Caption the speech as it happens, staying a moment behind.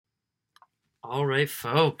All right,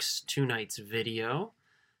 folks, tonight's video,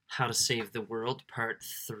 How to Save the World, Part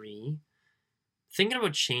 3. Thinking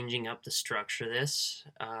about changing up the structure of this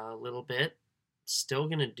a little bit. Still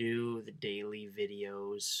going to do the daily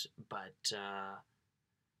videos, but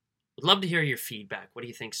would love to hear your feedback. What do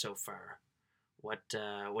you think so far? What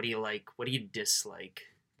do you like? What do you dislike?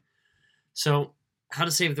 So, How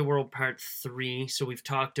to Save the World, Part 3. So we've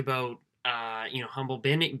talked about, humble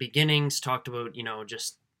beginnings, talked about,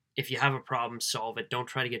 just if you have a problem, solve it. Don't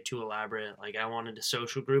try to get too elaborate. Like I wanted a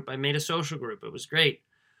social group. I made a social group. It was great.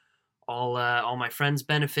 All my friends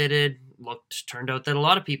benefited. Turned out that a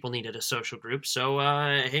lot of people needed a social group. So,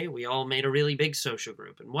 hey, we all made a really big social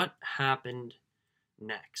group. And what happened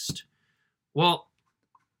next? Well,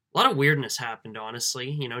 a lot of weirdness happened,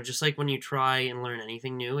 honestly. Just like when you try and learn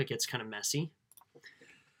anything new, it gets kind of messy.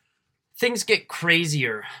 Things get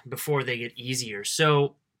crazier before they get easier.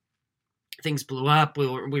 So things blew up. We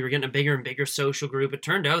were getting a bigger and bigger social group. It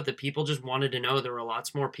turned out that people just wanted to know. There were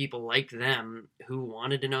lots more people like them who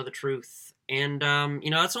wanted to know the truth. And,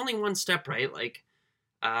 that's only one step, right? Like,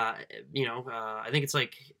 I think it's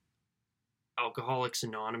like Alcoholics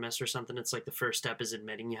Anonymous or something. It's like the first step is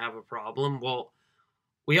admitting you have a problem. Well,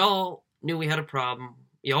 we all knew we had a problem.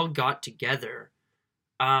 We all got together.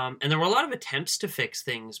 And there were a lot of attempts to fix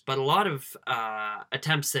things, but a lot of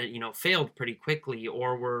attempts that, failed pretty quickly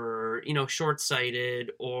or were,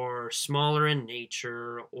 short-sighted or smaller in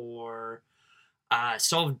nature or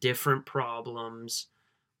solved different problems.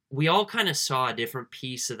 We all kind of saw a different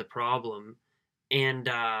piece of the problem. And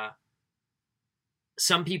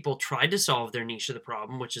some people tried to solve their niche of the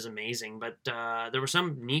problem, which is amazing, but there were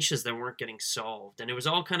some niches that weren't getting solved. And it was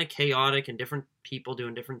all kind of chaotic and different people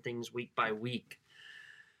doing different things week by week.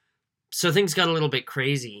 So things got a little bit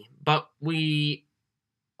crazy, but we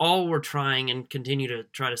all were trying and continue to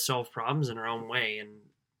try to solve problems in our own way. And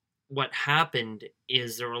what happened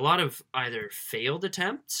is there were a lot of either failed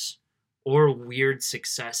attempts or weird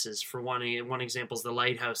successes. For one example is the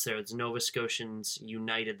Lighthouse there. It's Nova Scotians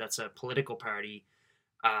United. That's a political party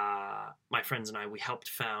my friends and I, we helped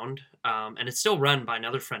found. And it's still run by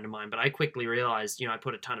another friend of mine, but I quickly realized, I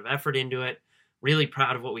put a ton of effort into it. Really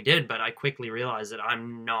proud of what we did, but I quickly realized that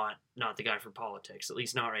I'm not the guy for politics, at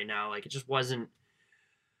least not right now. Like it just wasn't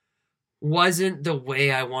the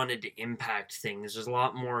way I wanted to impact things. There's a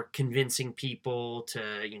lot more convincing people to,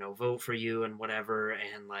 vote for you and whatever.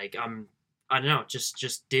 And like, I don't know,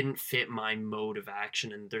 just didn't fit my mode of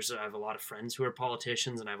action. And I have a lot of friends who are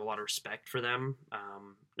politicians and I have a lot of respect for them.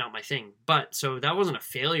 Not my thing, but so that wasn't a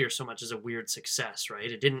failure so much as a weird success,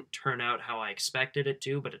 right? It didn't turn out how I expected it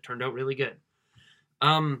to, but it turned out really good.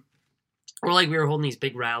 Or like we were holding these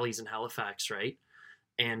big rallies in Halifax, right?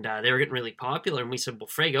 And they were getting really popular. And we said, well,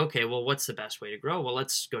 frig, okay, well, what's the best way to grow? Well,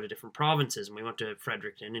 let's go to different provinces. And we went to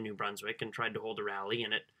Fredericton in New Brunswick and tried to hold a rally,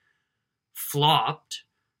 and it flopped.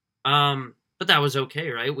 But that was okay,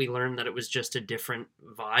 right? We learned that it was just a different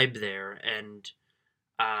vibe there. And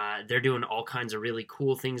they're doing all kinds of really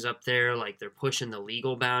cool things up there. Like they're pushing the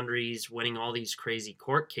legal boundaries, winning all these crazy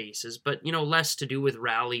court cases, but, less to do with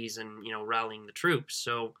rallies and, rallying the troops.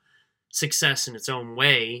 So success in its own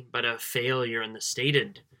way, but a failure in the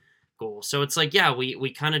stated goal. So it's like, yeah,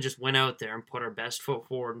 we kind of just went out there and put our best foot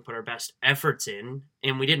forward and put our best efforts in.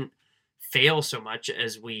 And we didn't fail so much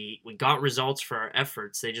as we got results for our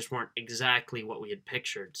efforts. They just weren't exactly what we had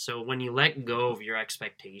pictured. So when you let go of your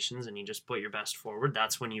expectations and you just put your best forward,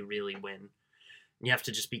 that's when you really win. You have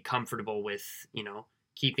to just be comfortable with,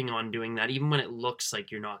 keeping on doing that, even when it looks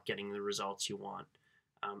like you're not getting the results you want.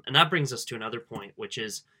 And that brings us to another point, which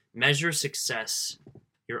is measure success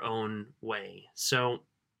your own way. So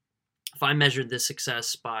if I measured this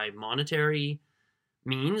success by monetary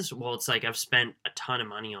means, well, it's like I've spent a ton of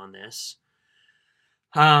money on this.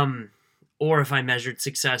 Or if I measured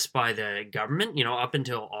success by the government, up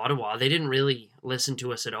until Ottawa, they didn't really listen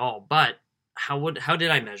to us at all. But how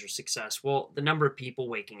did I measure success? Well, the number of people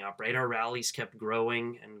waking up, right? Our rallies kept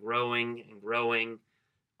growing and growing and growing.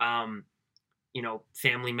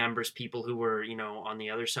 Family members, people who were, on the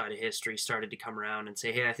other side of history started to come around and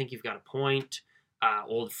say, hey, I think you've got a point.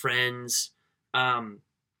 Old friends.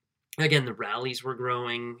 Again, the rallies were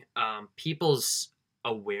growing. People's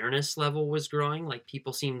awareness level was growing. Like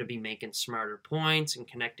people seemed to be making smarter points and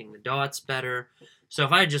connecting the dots better. So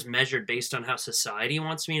if I had just measured based on how society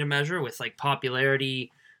wants me to measure with like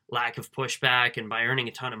popularity, lack of pushback, and by earning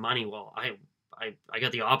a ton of money, well, I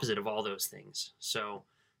got the opposite of all those things. So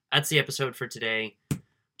that's the episode for today.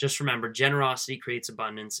 Just remember, generosity creates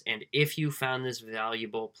abundance, and if you found this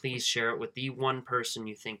valuable, please share it with the one person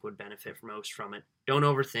you think would benefit most from it. Don't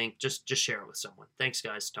overthink, just share it with someone. Thanks,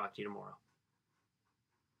 guys. Talk to you tomorrow.